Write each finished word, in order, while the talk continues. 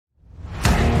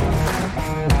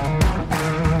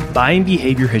Buying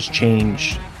behavior has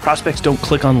changed. Prospects don't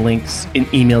click on links in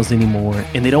emails anymore,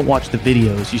 and they don't watch the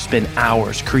videos you spend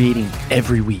hours creating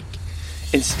every week.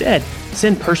 Instead,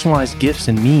 send personalized gifts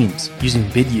and memes using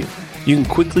Vidyou. You can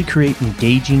quickly create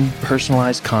engaging,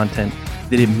 personalized content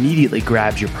that immediately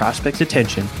grabs your prospect's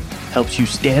attention, helps you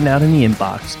stand out in the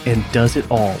inbox, and does it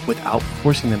all without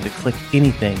forcing them to click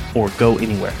anything or go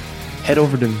anywhere. Head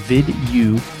over to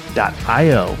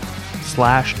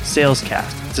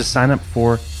vidyou.io/salescast to sign up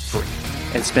for free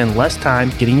and spend less time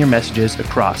getting your messages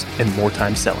across and more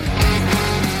time selling.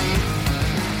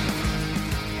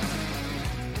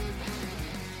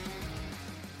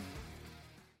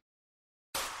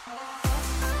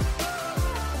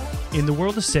 In the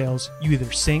world of sales, you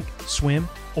either sink, swim,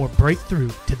 or break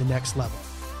through to the next level.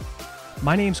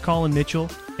 My name's Colin Mitchell,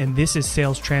 and this is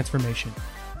Sales Transformation,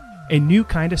 a new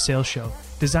kind of sales show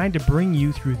designed to bring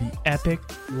you through the epic,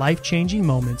 life-changing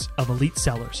moments of elite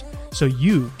sellers so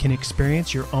you can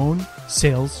experience your own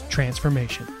sales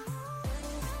transformation.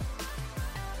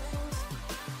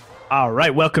 All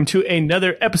right, welcome to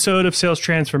another episode of Sales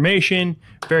Transformation.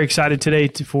 Very excited today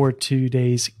for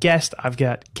today's guest. I've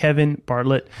got Kevin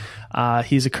Bartlett.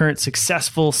 He's a current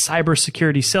successful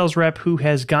cybersecurity sales rep who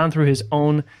has gone through his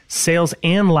own sales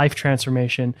and life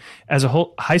transformation. As a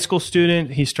high school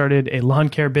student, he started a lawn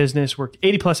care business, worked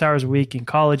 80 plus hours a week in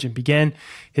college, and began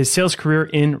his sales career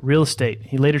in real estate.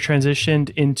 He later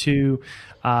transitioned into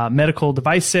medical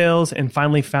device sales and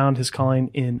finally found his calling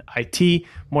in IT,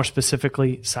 more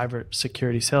specifically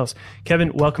cybersecurity sales.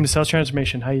 Kevin, welcome to Sales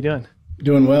Transformation. How you doing?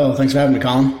 Doing well. Thanks for having me,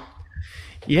 Colin.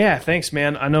 Yeah, thanks,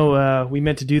 man. I know we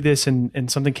meant to do this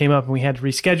and something came up and we had to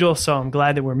reschedule, so I'm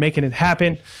glad that we're making it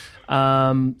happen.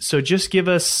 So just give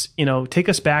us, take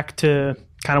us back to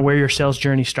kind of where your sales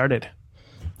journey started.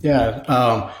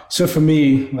 Yeah. So for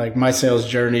me, like my sales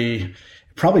journey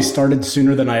probably started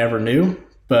sooner than I ever knew.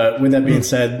 But with that being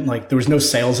said, like there was no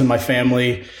sales in my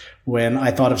family. When I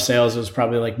thought of sales, it was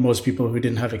probably like most people who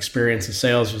didn't have experience in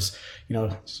sales was,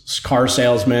 car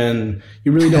salesman.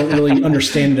 You really don't really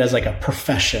understand it as like a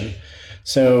profession.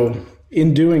 So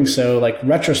in doing so, like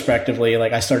retrospectively,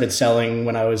 like I started selling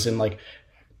when I was in like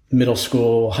middle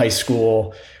school, high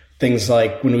school, things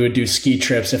like when we would do ski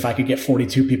trips, if I could get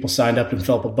 42 people signed up and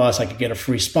fill up a bus, I could get a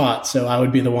free spot. So I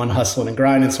would be the one hustling and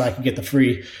grinding so I could get the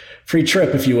free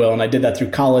trip, if you will. And I did that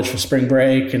through college for spring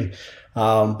break. And,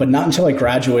 but not until I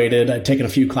graduated, I'd taken a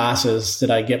few classes,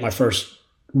 did I get my first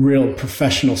real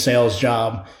professional sales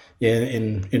job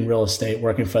in real estate,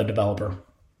 working for a developer.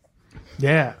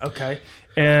 Yeah. Okay.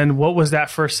 And what was that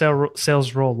first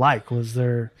sales role like? Was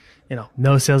there,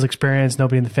 no sales experience,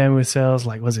 nobody in the family with sales?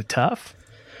 Like, was it tough?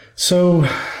 So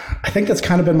I think that's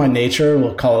kind of been my nature.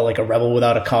 We'll call it like a rebel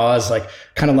without a cause, like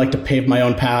kind of like to pave my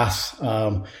own path.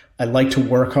 I like to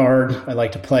work hard. I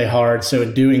like to play hard. So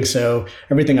in doing so,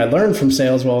 everything I learned from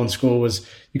sales while in school was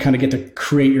you kind of get to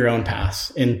create your own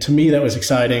path. And to me, that was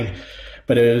exciting,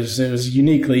 but it was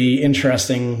uniquely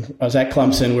interesting. I was at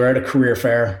Clemson. We were at a career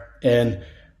fair and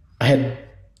I had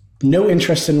no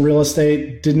interest in real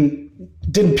estate, didn't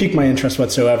pique my interest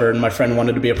whatsoever. And my friend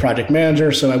wanted to be a project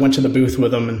manager. So I went to the booth with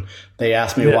them and they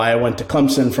asked me why I went to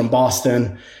Clemson from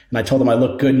Boston. And I told them I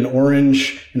looked good in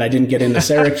orange and I didn't get into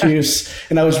Syracuse.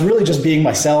 And I was really just being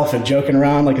myself and joking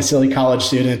around like a silly college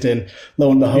student. And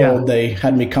lo and behold, they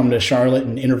had me come to Charlotte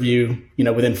and interview,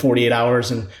 within 48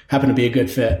 hours and happened to be a good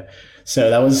fit.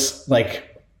 So that was like,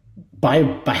 by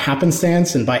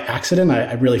happenstance and by accident,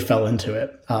 I really fell into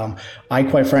it. I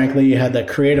quite frankly had that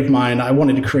creative mind. I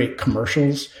wanted to create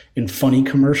commercials and funny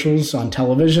commercials on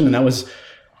television. And that was,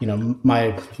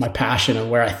 my passion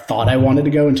and where I thought I wanted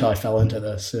to go until I fell into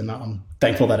this. And I'm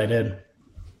thankful that I did.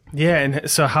 Yeah. And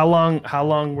so how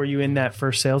long were you in that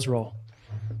first sales role?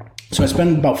 So I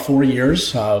spent about 4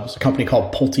 years. It was a company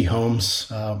called Pulte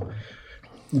Homes.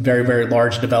 Very, very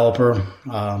large developer.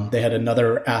 They had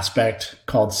another aspect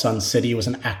called Sun City. It was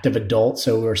an active adult.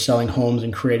 So we were selling homes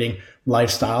and creating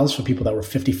lifestyles for people that were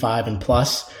 55 and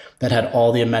plus that had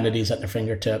all the amenities at their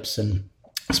fingertips. And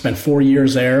I spent 4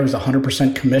 years there. It was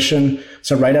 100% commission.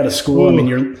 So right out of school, I mean,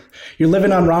 you're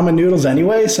living on ramen noodles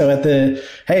anyway. So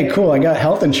hey, cool, I got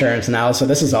health insurance now. So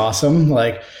this is awesome.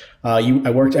 Like,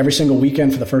 I worked every single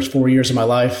weekend for the first 4 years of my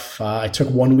life. I took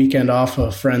one weekend off of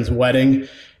a friend's wedding.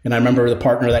 And I remember the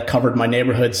partner that covered my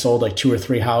neighborhood sold like 2 or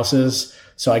 3 houses.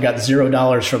 So I got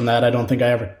 $0 from that. I don't think I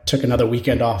ever took another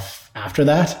weekend off after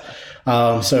that.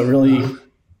 So it really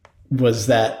was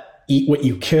that eat what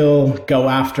you kill, go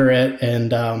after it. And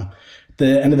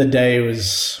the end of the day, it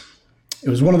was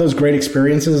one of those great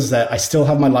experiences that I still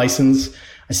have my license.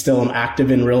 I still am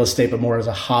active in real estate, but more as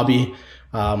a hobby.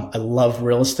 I love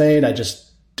real estate. I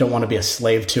just don't want to be a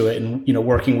slave to it. And,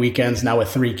 working weekends now with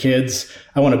 3 kids,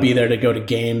 I want to be there to go to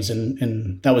games.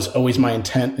 And that was always my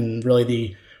intent. And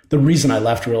really the reason I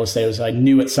left real estate was I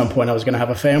knew at some point I was going to have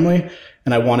a family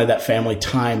and I wanted that family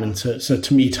time. And so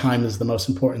to me, time is the most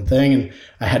important thing. And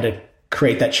I had to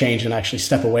create that change and actually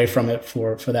step away from it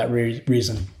for that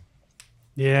reason.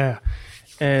 Yeah.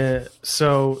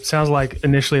 So sounds like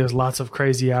initially it was lots of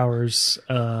crazy hours,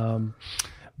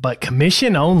 but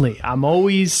commission only. I'm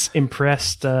always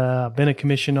impressed. I've been a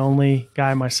commission only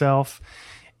guy myself.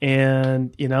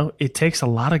 And, it takes a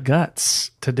lot of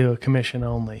guts to do a commission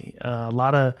only, a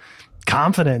lot of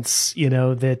confidence,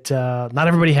 that not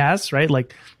everybody has, right?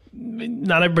 Like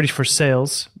not everybody's for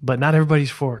sales, but not everybody's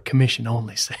for commission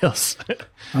only sales.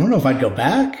 I don't know if I'd go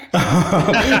back, but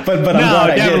I'm glad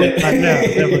I did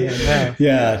it.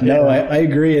 I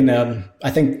agree. And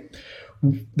I think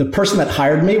the person that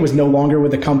hired me was no longer with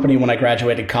the company when I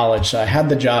graduated college. So I had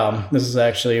the job. This is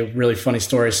actually a really funny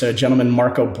story. So a gentleman,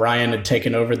 Mark O'Brien, had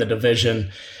taken over the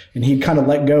division and he kind of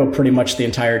let go pretty much the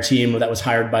entire team that was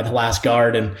hired by the last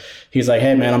guard. And he's like,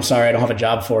 hey man, I'm sorry, I don't have a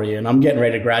job for you. And I'm getting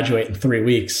ready to graduate in 3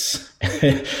 weeks.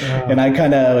 And I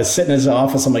kind of was sitting in his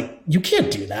office. I'm like, you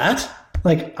can't do that.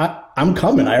 Like, I'm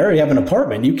coming. I already have an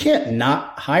apartment. You can't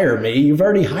not hire me. You've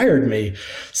already hired me.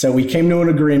 So we came to an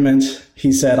agreement.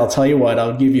 He said, I'll tell you what,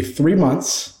 I'll give you 3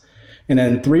 months. And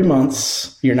in 3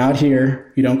 months, you're not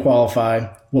here. You don't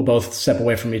qualify. We'll both step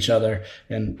away from each other.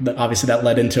 And obviously that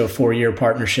led into a 4-year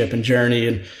partnership and journey.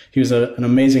 And he was an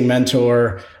amazing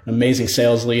mentor, an amazing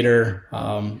sales leader,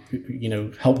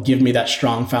 helped give me that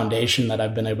strong foundation that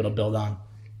I've been able to build on.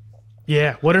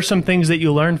 Yeah. What are some things that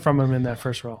you learned from him in that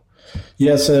first role?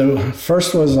 Yeah. So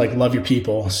first was like, love your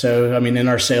people. So, in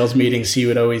our sales meetings, he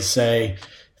would always say,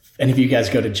 any of you guys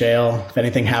go to jail, if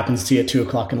anything happens to you at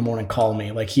 2:00 in the morning, call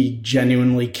me. Like he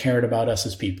genuinely cared about us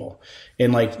as people.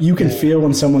 And like, you can feel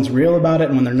when someone's real about it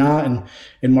and when they're not. And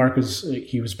Mark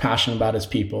was passionate about his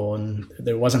people and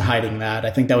there wasn't hiding that.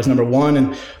 I think that was number one.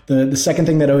 And the second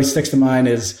thing that always sticks to mind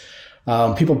is,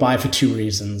 people buy for 2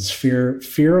 reasons: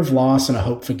 fear of loss and a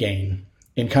hope for gain.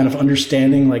 And kind of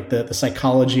understanding like the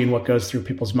psychology and what goes through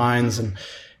people's minds and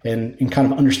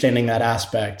kind of understanding that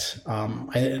aspect.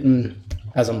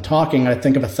 As I'm talking, I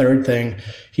think of a third thing.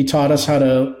 He taught us how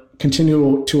to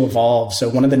continue to evolve. So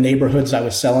one of the neighborhoods I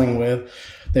was selling with,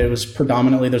 there's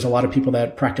a lot of people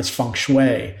that practice feng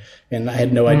shui. And I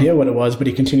had no idea what it was, but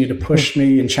he continued to push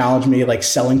me and challenge me, like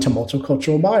selling to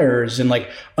multicultural buyers and like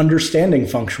understanding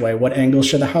feng shui. What angles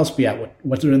should the house be at?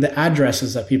 What are the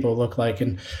addresses that people look like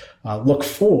and look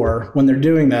for when they're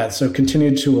doing that? So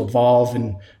continue to evolve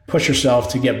and push yourself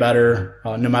to get better,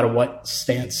 no matter what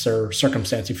stance or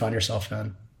circumstance you find yourself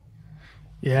in.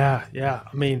 Yeah.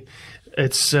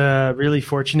 It's really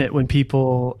fortunate when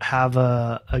people have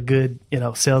a good,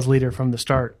 sales leader from the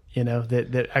start,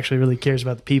 that actually really cares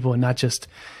about the people and not just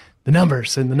the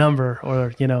numbers and the number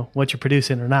or, what you're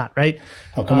producing or not. Right.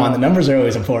 Oh, come on. The numbers are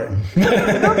always important.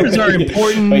 The numbers are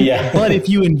important, but if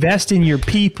you invest in your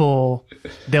people,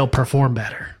 they'll perform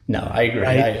better. No, I agree.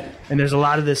 Right? And there's a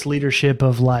lot of this leadership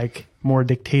of like more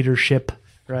dictatorship,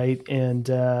 right? And,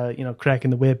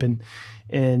 cracking the whip and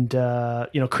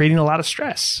creating a lot of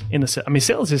stress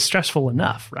sales is stressful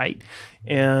enough, right?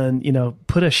 And,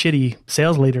 put a shitty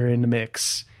sales leader in the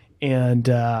mix and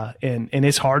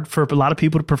it's hard for a lot of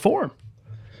people to perform.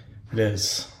 It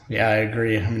is. Yeah, I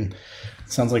agree. It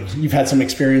sounds like you've had some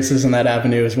experiences in that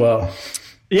avenue as well.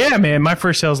 Yeah, man. My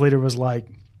first sales leader was like,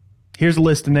 here's a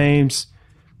list of names.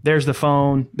 There's the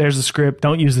phone. There's the script.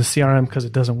 Don't use the CRM because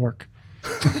it doesn't work.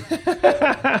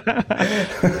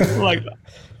 Like,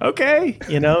 okay,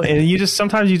 and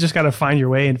sometimes you just got to find your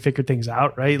way and figure things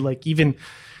out, right? Like even,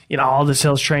 all the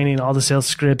sales training, all the sales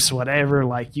scripts, whatever,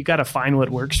 like you got to find what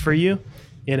works for you,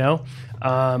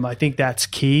 I think that's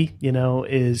key,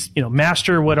 is,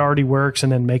 master what already works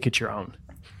and then make it your own.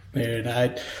 Dude,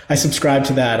 I subscribe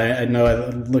to that. I know I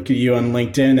look at you on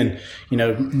LinkedIn and,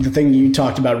 the thing you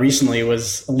talked about recently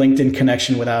was a LinkedIn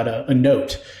connection without a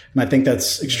note. And I think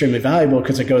that's extremely valuable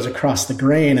because it goes across the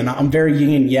grain. And I'm very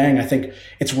yin and yang. I think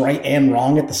it's right and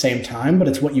wrong at the same time, but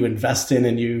it's what you invest in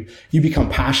and you become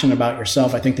passionate about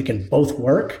yourself. I think they can both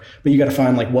work, but you got to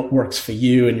find like what works for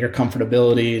you and your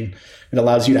comfortability. And it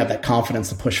allows you to have that confidence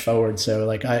to push forward. So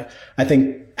like, I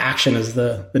think action is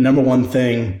the number one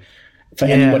thing for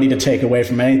anybody to take away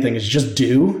from anything is just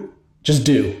do.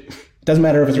 It doesn't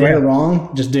matter if it's right or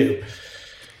wrong, just do.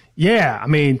 Yeah.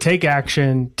 Take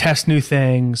action, test new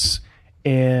things,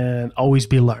 and always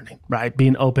be learning, right?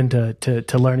 Being open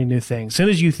to learning new things. As soon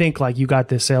as you think like you got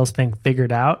this sales thing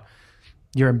figured out,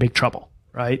 you're in big trouble,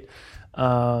 right?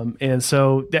 And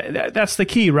so that's the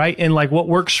key, right? And like what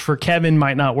works for Kevin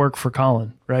might not work for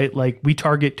Colin, right? Like we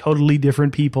target totally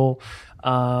different people.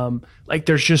 Like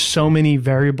there's just so many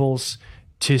variables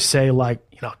to say, like,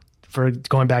 for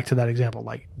going back to that example,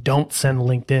 like don't send a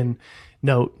LinkedIn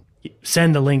note,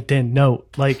 send a LinkedIn note.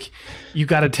 Like you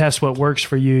got to test what works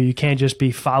for you. You can't just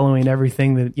be following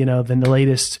everything that, the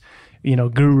latest,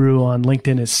 guru on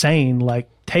LinkedIn is saying. Like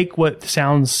take what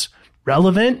sounds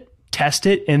relevant, test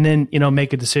it, and then,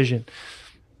 make a decision.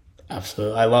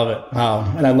 Absolutely. I love it.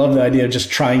 And I love the idea of just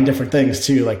trying different things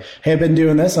too. Like, hey, I've been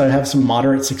doing this. I have some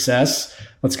moderate success.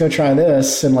 Let's go try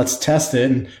this and let's test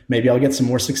it. And maybe I'll get some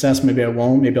more success. Maybe I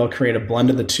won't. Maybe I'll create a blend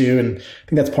of the two. And I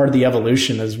think that's part of the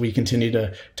evolution as we continue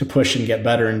to push and get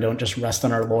better and don't just rest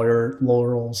on our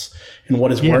laurels and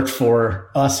what has worked for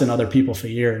us and other people for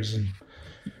years.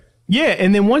 Yeah.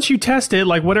 And then once you test it,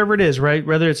 like whatever it is, right?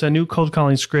 Whether it's a new cold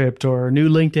calling script or a new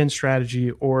LinkedIn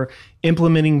strategy or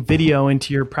implementing video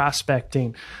into your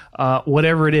prospecting,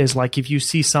 whatever it is, like if you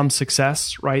see some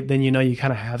success, right, then you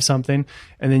kind of have something,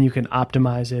 and then you can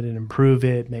optimize it and improve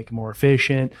it, make it more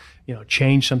efficient,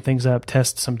 change some things up,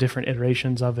 test some different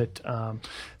iterations of it.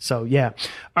 So yeah.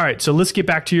 All right. So let's get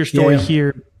back to your story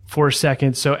here for a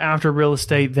second. So after real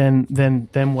estate, then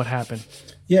what happened?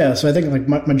 Yeah, so I think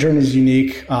like my journey is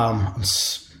unique.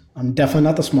 I'm definitely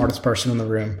not the smartest person in the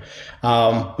room,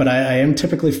 but I am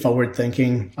typically forward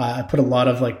thinking. I put a lot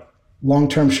of like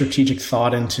long-term strategic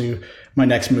thought into my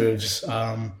next moves.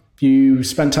 If you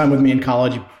spent time with me in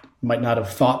college, you might not have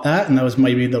thought that, and that was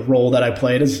maybe the role that I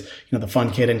played as the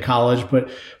fun kid in college. But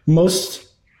most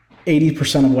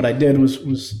 80% of what I did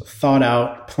was thought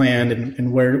out, planned,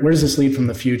 and where does this lead from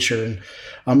the future? And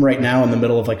I'm right now in the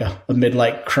middle of like a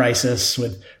midlife crisis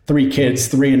with 3 kids,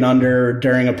 3 and under,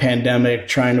 during a pandemic,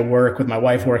 trying to work with my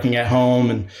wife working at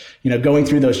home and, going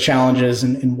through those challenges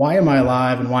and why am I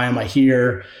alive and why am I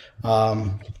here?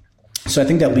 So I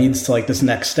think that leads to like this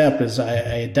next step is I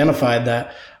identified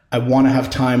that I want to have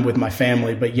time with my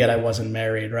family, but yet I wasn't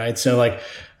married, right? So like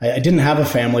I didn't have a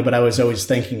family, but I was always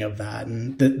thinking of that.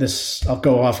 And this, I'll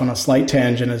go off on a slight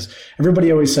tangent, is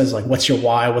everybody always says like, what's your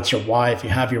why? What's your why? If you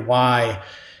have your why.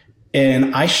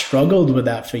 And I struggled with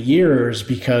that for years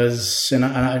because, and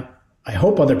I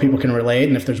hope other people can relate.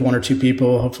 And if there's 1 or 2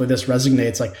 people, hopefully this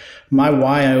resonates. Like my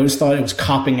why, I always thought it was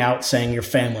copping out saying your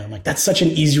family. I'm like, that's such an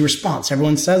easy response.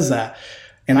 Everyone says that.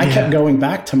 And I kept going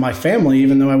back to my family,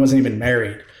 even though I wasn't even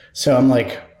married. So I'm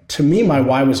like, to me, my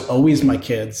why was always my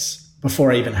kids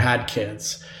before I even had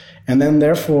kids. And then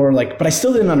therefore, like, but I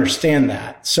still didn't understand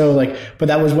that. So like, but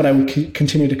that was what I would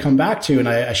continue to come back to. And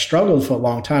I struggled for a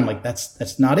long time. Like,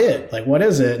 that's not it. Like, what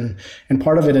is it? And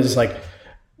part of it is like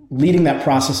leading that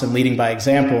process and leading by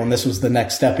example. And this was the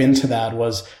next step into that,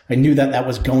 was I knew that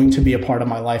was going to be a part of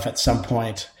my life at some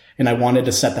point. And I wanted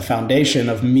to set the foundation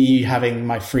of me having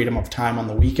my freedom of time on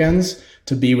the weekends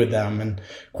to be with them. And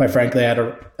quite frankly, I had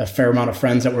a fair amount of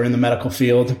friends that were in the medical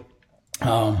field.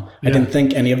 I didn't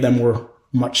think any of them were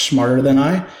much smarter than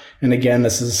I. And again,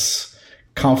 this is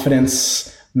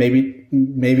confidence, maybe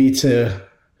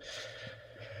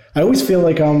I always feel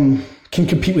like can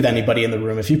compete with anybody in the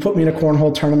room. If you put me in a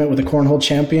cornhole tournament with a cornhole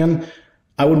champion,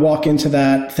 I would walk into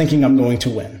that thinking I'm going to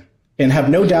win and have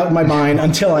no doubt in my mind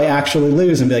until I actually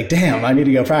lose and be like, damn, I need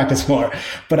to go practice more.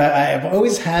 But I've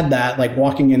always had that, like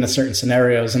walking into certain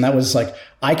scenarios. And that was like,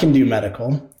 I can do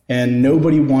medical. And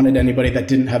nobody wanted anybody that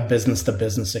didn't have business to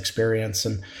business experience.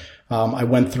 And I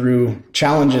went through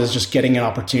challenges just getting in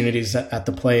opportunities at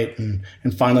the plate and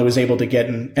finally was able to get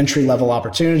an entry level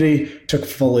opportunity, took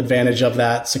full advantage of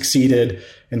that, succeeded.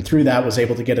 And through that was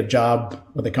able to get a job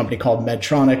with a company called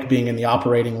Medtronic, being in the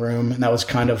operating room. And that was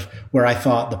kind of where I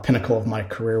thought the pinnacle of my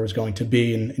career was going to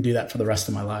be, and do that for the rest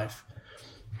of my life.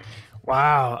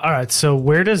 Wow. All right. So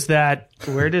where does that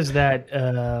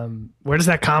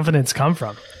confidence come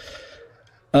from?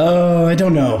 Oh, I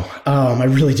don't know. I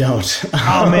really don't.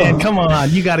 Oh man, come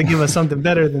on. You got to give us something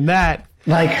better than that.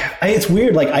 Like, it's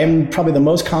weird. Like, I'm probably the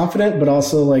most confident, but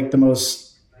also like the most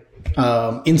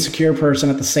insecure person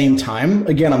at the same time.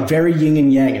 Again, I'm very yin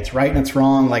and yang. It's right and it's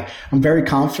wrong. Like, I'm very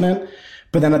confident,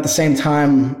 but then at the same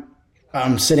time,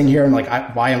 I'm sitting here and like,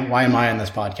 why am I on this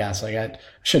podcast? Like, I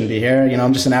shouldn't be here.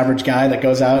 I'm just an average guy that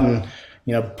goes out and,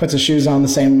 puts his shoes on the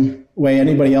same way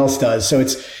anybody else does. So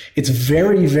it's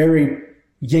very, very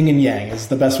yin and yang is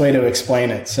the best way to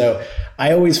explain it. So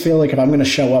I always feel like if I'm going to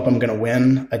show up, I'm going to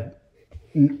win.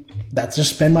 That's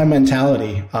just been my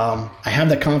mentality. I have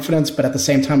the confidence, but at the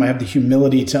same time, I have the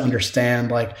humility to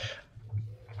understand, like,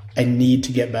 I need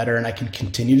to get better and I can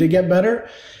continue to get better.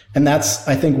 And that's,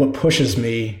 I think, what pushes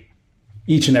me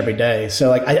each and every day. So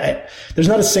like there's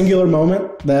not a singular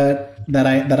moment that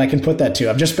I can put that to.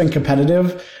 I've just been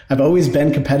competitive. I've always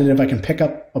been competitive. I can pick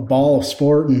up a ball of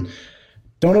sport and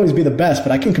don't always be the best,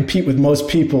 but I can compete with most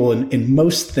people in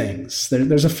most things.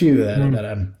 There's a few that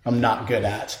I'm not good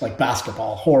at, like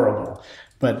basketball, horrible.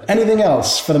 But anything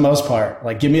else, for the most part,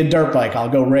 like give me a dirt bike, I'll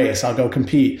go race, I'll go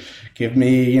compete. Give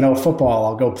me, football,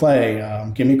 I'll go play.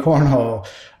 Give me cornhole,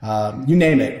 you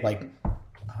name it.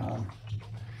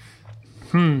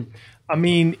 I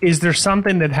mean, is there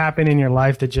something that happened in your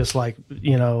life that just like, I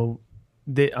know,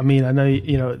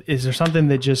 is there something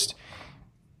that just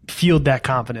fueled that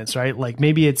confidence, right? Like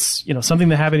maybe it's, something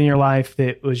that happened in your life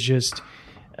that was just,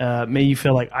 made you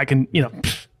feel like I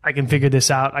can figure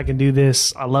this out. I can do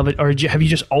this. I love it. Or have you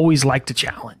just always liked a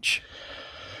challenge?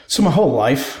 So my whole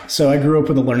life. So I grew up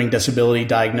with a learning disability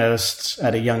diagnosed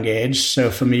at a young age. So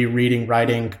for me, reading,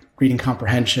 writing, reading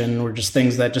comprehension were just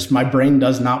things that just my brain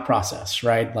does not process,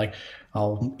 right? Like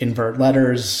I'll invert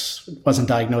letters, wasn't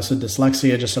diagnosed with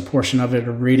dyslexia, just a portion of it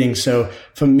of reading. So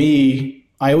for me,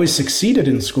 I always succeeded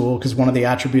in school because one of the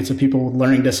attributes of people with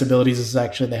learning disabilities is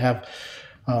actually they have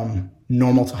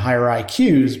normal to higher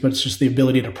IQs, but it's just the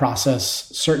ability to process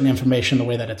certain information the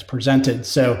way that it's presented.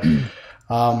 So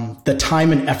the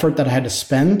time and effort that I had to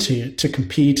spend to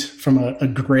compete from a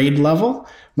grade level,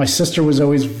 my sister was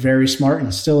always very smart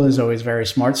and still is always very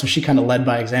smart. So she kind of led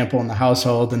by example in the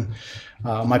household. And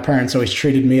my parents always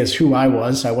treated me as who I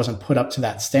was. I wasn't put up to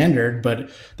that standard, but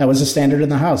that was a standard in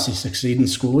the house. You succeed in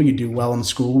school, you do well in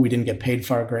school. We didn't get paid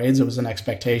for our grades. It was an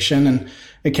expectation, and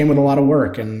it came with a lot of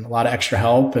work and a lot of extra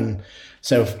help. And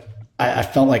so I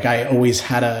felt like I always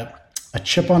had a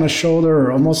chip on a shoulder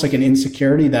or almost like an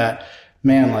insecurity that,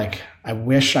 man, like I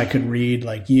wish I could read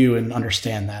like you and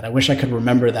understand that. I wish I could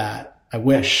remember that. I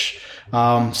wish.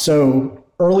 So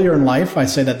earlier in life, I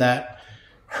say that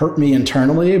hurt me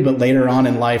internally, but later on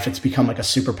in life, it's become like a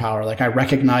superpower. Like I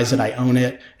recognize it, I own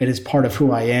it. It is part of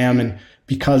who I am. And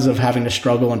because of having to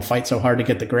struggle and fight so hard to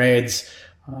get the grades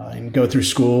and go through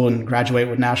school and graduate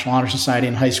with National Honor Society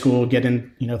in high school, get in,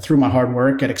 through my hard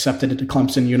work, get accepted into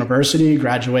Clemson University,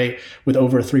 graduate with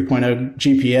over a 3.0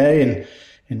 GPA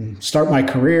and start my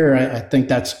career. I think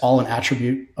that's all an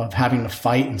attribute of having to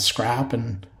fight and scrap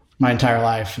and my entire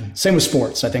life. And same with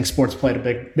sports. I think sports played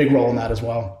a big role in that as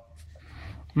well.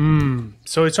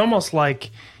 So it's almost like,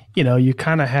 you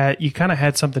kind of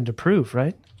had something to prove,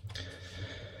 right?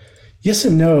 Yes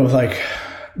and no. Like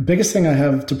biggest thing I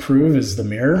have to prove is the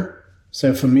mirror.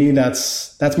 So for me,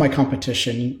 that's my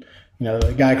competition.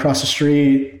 The guy across the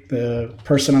street, the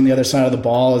person on the other side of the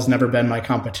ball has never been my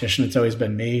competition. It's always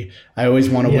been me. I always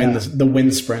want to win the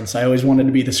wind sprints. I always wanted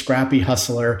to be the scrappy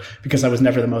hustler because I was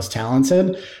never the most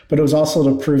talented, but it was also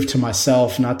to prove to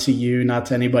myself, not to you, not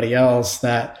to anybody else,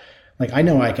 that like, I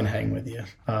know I can hang with you.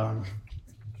 And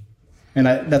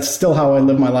that's still how I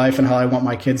live my life and how I want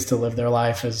my kids to live their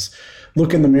life is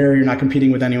look in the mirror. You're not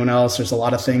competing with anyone else. There's a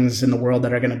lot of things in the world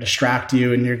that are going to distract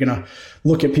you, and you're going to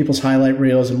look at people's highlight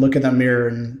reels and look at that mirror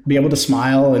and be able to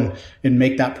smile and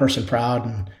make that person proud.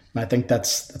 And I think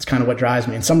that's kind of what drives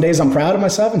me. And some days I'm proud of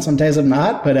myself and some days I'm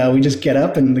not, but we just get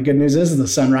up, and the good news is the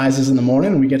sun rises in the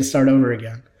morning and we get to start over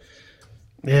again.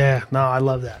 Yeah, no, I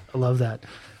love that.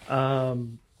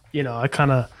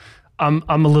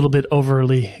 I'm a little bit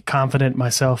overly confident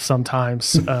myself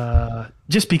sometimes,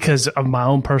 just because of my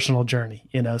own personal journey,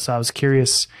 so I was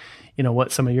curious,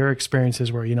 what some of your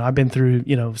experiences were. I've been through,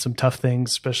 some tough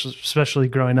things, especially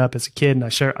growing up as a kid. And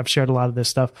I've shared a lot of this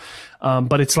stuff.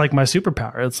 But it's like my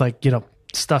superpower. It's like,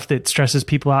 stuff that stresses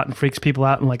people out and freaks people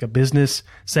out in like a business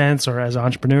sense or as an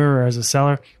entrepreneur or as a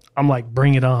seller. I'm like,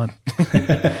 bring it on,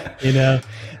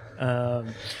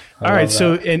 all right.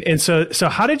 So, so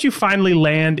how did you finally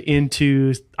land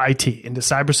into IT, into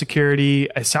cybersecurity?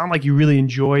 It sounded like you really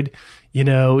enjoyed, in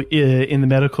the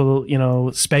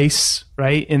medical, space,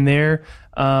 right in there.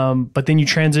 But then you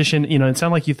transitioned, it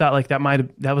sounded like you thought like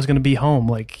that was going to be home.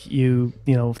 Like you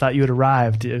thought you had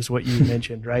arrived is what you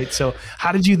mentioned. Right. So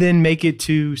how did you then make it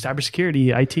to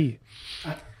cybersecurity, IT?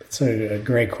 It's a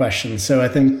great question. So I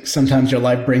think sometimes your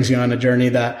life brings you on a journey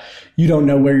that you don't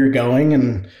know where you're going,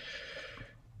 and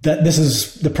that this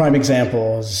is the prime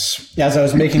example. As I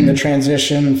was making the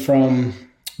transition from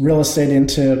real estate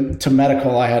into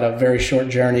medical, I had a very short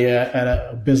journey at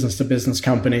a business-to-business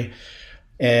company.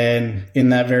 And in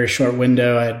that very short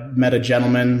window, I had met a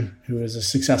gentleman who was a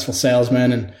successful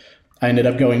salesman, and I ended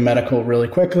up going medical really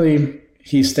quickly.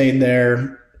 He stayed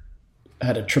there,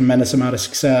 had a tremendous amount of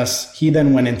success. He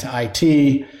then went into IT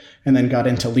and then got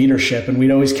into leadership, and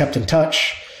we'd always kept in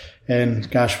touch. And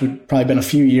gosh, we'd probably been a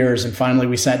few years. And finally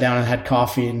we sat down and had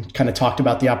coffee and kind of talked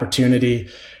about the opportunity. And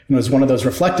it was one of those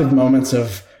reflective moments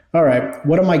of, all right,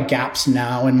 what are my gaps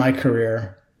now in my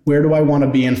career? Where do I want to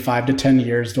be in 5 to 10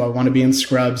 years? Do I want to be in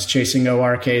scrubs chasing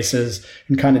OR cases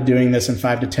and kind of doing this in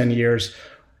 5 to 10 years?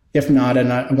 If not,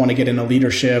 and I want to get into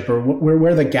leadership, or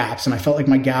where are the gaps? And I felt like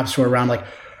my gaps were around like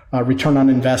return on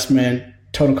investment,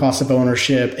 total cost of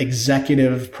ownership,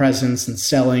 executive presence and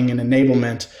selling and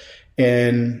enablement.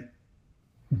 And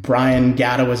Brian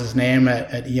Gatta was his name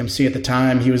at EMC at the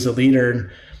time. He was the leader. And,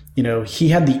 you know, he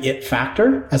had the it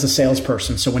factor as a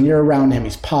salesperson. So when you're around him,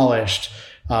 he's polished,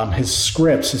 his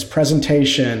scripts, his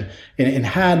presentation, and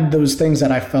had those things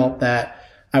that I felt that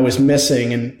I was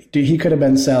missing. And he could have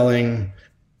been selling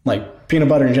like peanut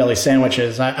butter and jelly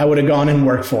sandwiches. I would have gone and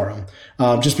worked for him.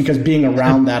 Just because being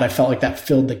around that, I felt like that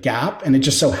filled the gap, and it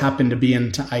just so happened to be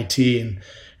into IT.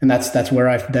 And that's where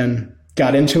I've then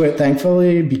got into it,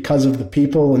 thankfully, because of the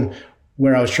people and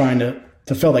where I was trying to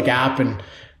fill the gap. And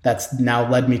that's now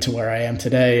led me to where I am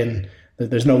today. And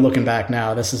there's no looking back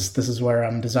now. This is where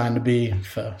I'm designed to be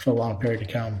for a long period to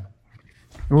come.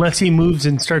 Unless he moves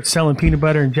and starts selling peanut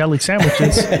butter and jelly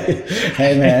sandwiches.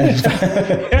 Hey, man.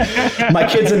 My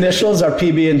kids' initials are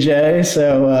PB and J,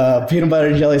 so peanut butter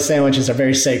and jelly sandwiches are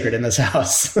very sacred in this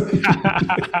house.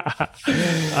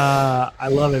 I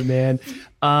love it, man.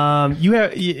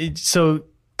 So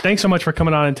thanks so much for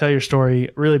coming on and tell your story.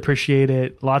 Really appreciate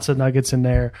it. Lots of nuggets in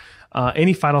there.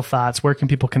 Any final thoughts? Where can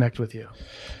people connect with you?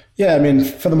 Yeah, I mean,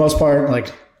 for the most part,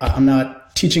 like I'm not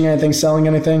teaching anything, selling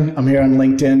anything. I'm here on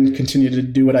LinkedIn, continue to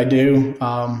do what I do.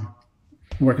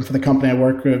 Working for the company I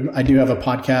work with, I do have a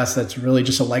podcast that's really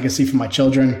just a legacy for my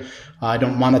children. I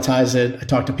don't monetize it. I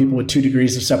talk to people with 2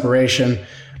 degrees of separation.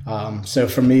 So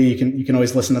for me, you can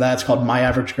always listen to that. It's called My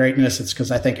Average Greatness. It's because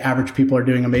I think average people are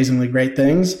doing amazingly great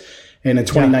things. And in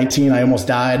 2019, I almost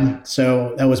died.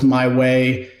 So that was my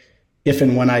way. If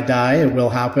and when I die, it will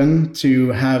happen,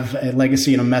 to have a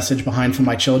legacy and a message behind for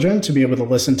my children to be able to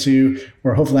listen to,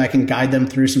 or hopefully I can guide them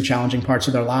through some challenging parts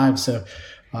of their lives. So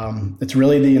it's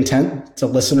really the intent. It's a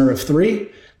listener of 3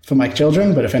 for my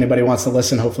children, but if anybody wants to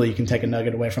listen, hopefully you can take a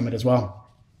nugget away from it as well.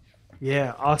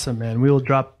 Yeah, awesome, man. We will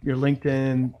drop your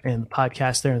LinkedIn and the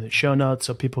podcast there in the show notes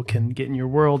so people can get in your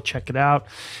world, check it out.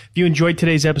 If you enjoyed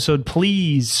today's episode,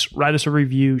 please write us a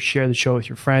review, share the show with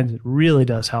your friends. It really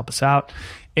does help us out.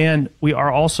 And we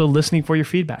are also listening for your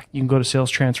feedback. You can go to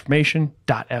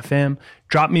salestransformation.fm,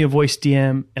 drop me a voice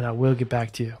DM, and I will get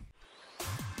back to you.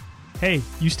 Hey,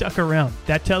 you stuck around.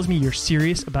 That tells me you're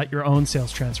serious about your own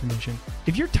sales transformation.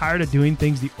 If you're tired of doing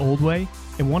things the old way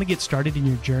and want to get started in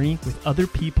your journey with other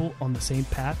people on the same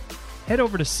path, head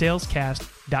over to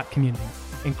salescast.community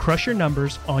and crush your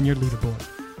numbers on your leaderboard.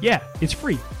 Yeah, it's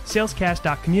free,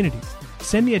 salescast.community.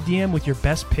 Send me a DM with your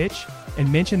best pitch and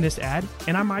mention this ad,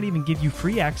 and I might even give you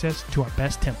free access to our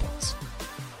best templates.